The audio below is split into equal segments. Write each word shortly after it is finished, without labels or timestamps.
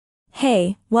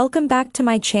Hey, welcome back to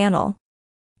my channel.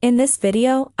 In this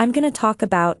video, I'm gonna talk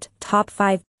about top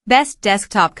 5 best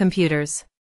desktop computers.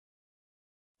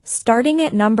 Starting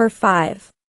at number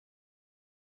 5.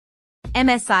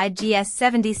 MSI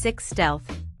GS76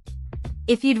 Stealth.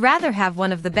 If you'd rather have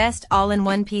one of the best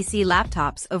all-in-one PC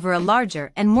laptops over a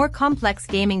larger and more complex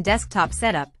gaming desktop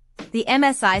setup, the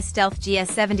MSI Stealth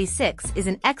GS76 is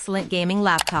an excellent gaming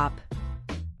laptop.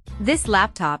 This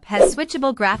laptop has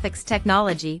switchable graphics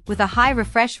technology with a high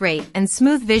refresh rate and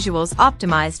smooth visuals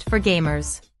optimized for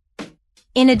gamers.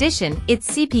 In addition, its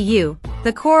CPU,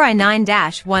 the Core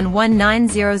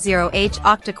i9-11900H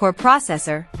octa-core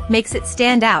processor, makes it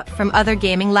stand out from other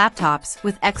gaming laptops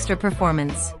with extra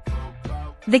performance.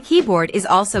 The keyboard is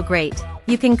also great.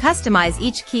 You can customize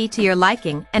each key to your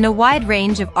liking and a wide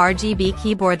range of RGB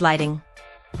keyboard lighting.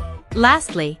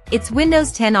 Lastly, its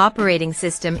Windows 10 operating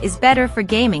system is better for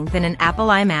gaming than an Apple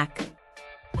iMac.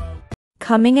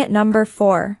 Coming at number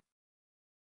 4.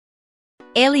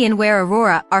 Alienware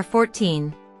Aurora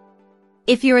R14.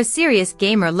 If you're a serious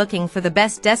gamer looking for the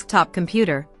best desktop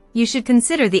computer, you should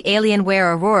consider the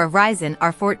Alienware Aurora Ryzen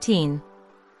R14.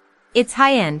 It's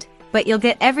high-end, but you'll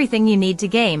get everything you need to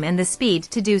game and the speed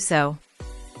to do so.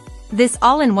 This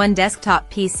all-in-one desktop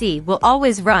PC will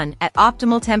always run at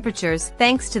optimal temperatures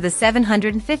thanks to the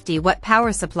 750-watt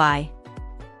power supply.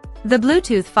 The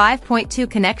Bluetooth 5.2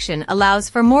 connection allows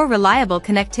for more reliable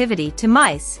connectivity to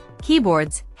mice,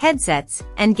 keyboards, headsets,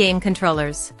 and game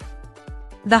controllers.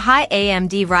 The high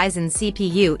AMD Ryzen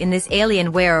CPU in this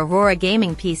Alienware Aurora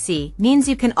gaming PC means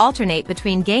you can alternate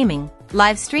between gaming,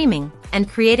 live streaming, and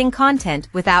creating content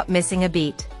without missing a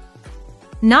beat.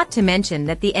 Not to mention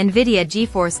that the NVIDIA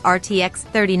GeForce RTX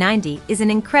 3090 is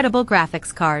an incredible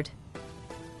graphics card.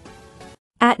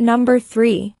 At number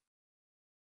 3.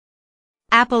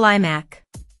 Apple iMac.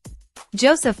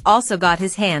 Joseph also got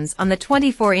his hands on the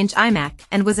 24-inch iMac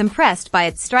and was impressed by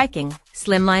its striking,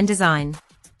 slimline design.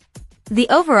 The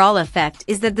overall effect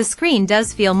is that the screen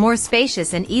does feel more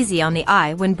spacious and easy on the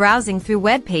eye when browsing through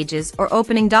web pages or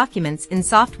opening documents in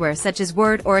software such as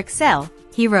Word or Excel,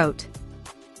 he wrote.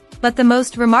 But the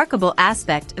most remarkable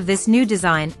aspect of this new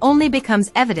design only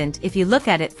becomes evident if you look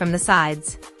at it from the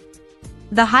sides.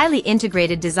 The highly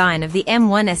integrated design of the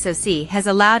M1 SoC has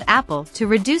allowed Apple to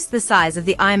reduce the size of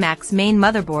the iMac's main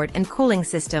motherboard and cooling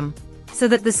system, so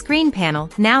that the screen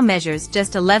panel now measures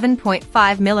just 11.5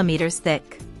 mm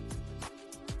thick.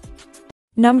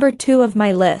 Number 2 of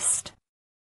my list.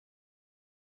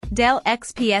 Dell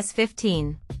XPS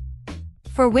 15.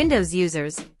 For Windows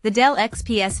users, the Dell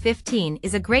XPS 15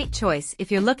 is a great choice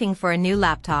if you're looking for a new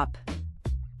laptop.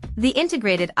 The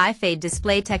integrated iFade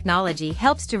display technology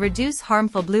helps to reduce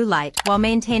harmful blue light while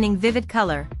maintaining vivid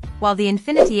color, while the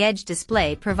Infinity Edge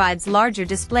display provides larger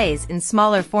displays in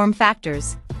smaller form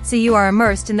factors, so you are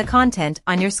immersed in the content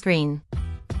on your screen.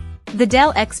 The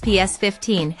Dell XPS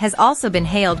 15 has also been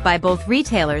hailed by both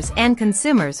retailers and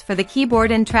consumers for the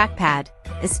keyboard and trackpad,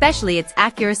 especially its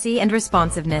accuracy and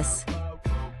responsiveness.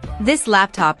 This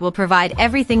laptop will provide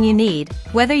everything you need,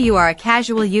 whether you are a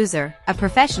casual user, a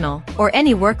professional, or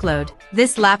any workload.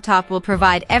 This laptop will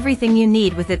provide everything you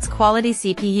need with its quality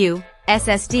CPU,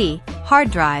 SSD,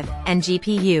 hard drive, and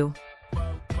GPU.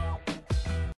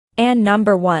 And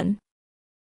number 1.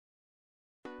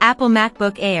 Apple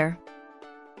MacBook Air.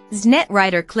 ZNet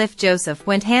writer Cliff Joseph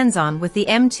went hands-on with the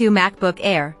M2 MacBook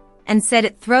Air, and said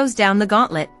it throws down the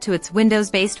gauntlet to its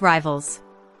Windows-based rivals.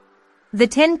 The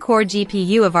 10-core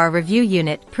GPU of our review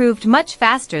unit proved much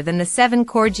faster than the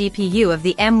 7-core GPU of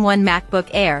the M1 MacBook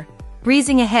Air,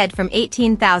 breezing ahead from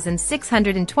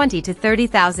 18,620 to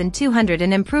 30,200,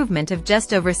 an improvement of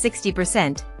just over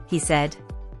 60%, he said.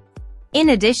 In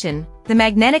addition, the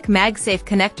magnetic MagSafe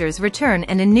connectors return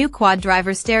and a new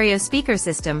quad-driver stereo speaker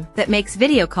system that makes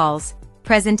video calls,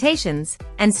 presentations,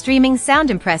 and streaming sound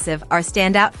impressive are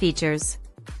standout features.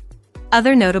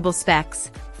 Other notable specs: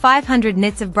 500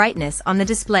 nits of brightness on the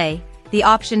display, the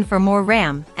option for more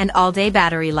RAM, and all-day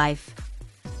battery life.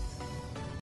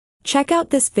 Check out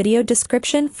this video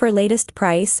description for latest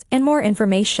price and more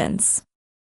informations.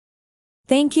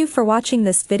 Thank you for watching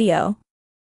this video.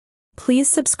 Please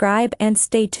subscribe and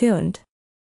stay tuned.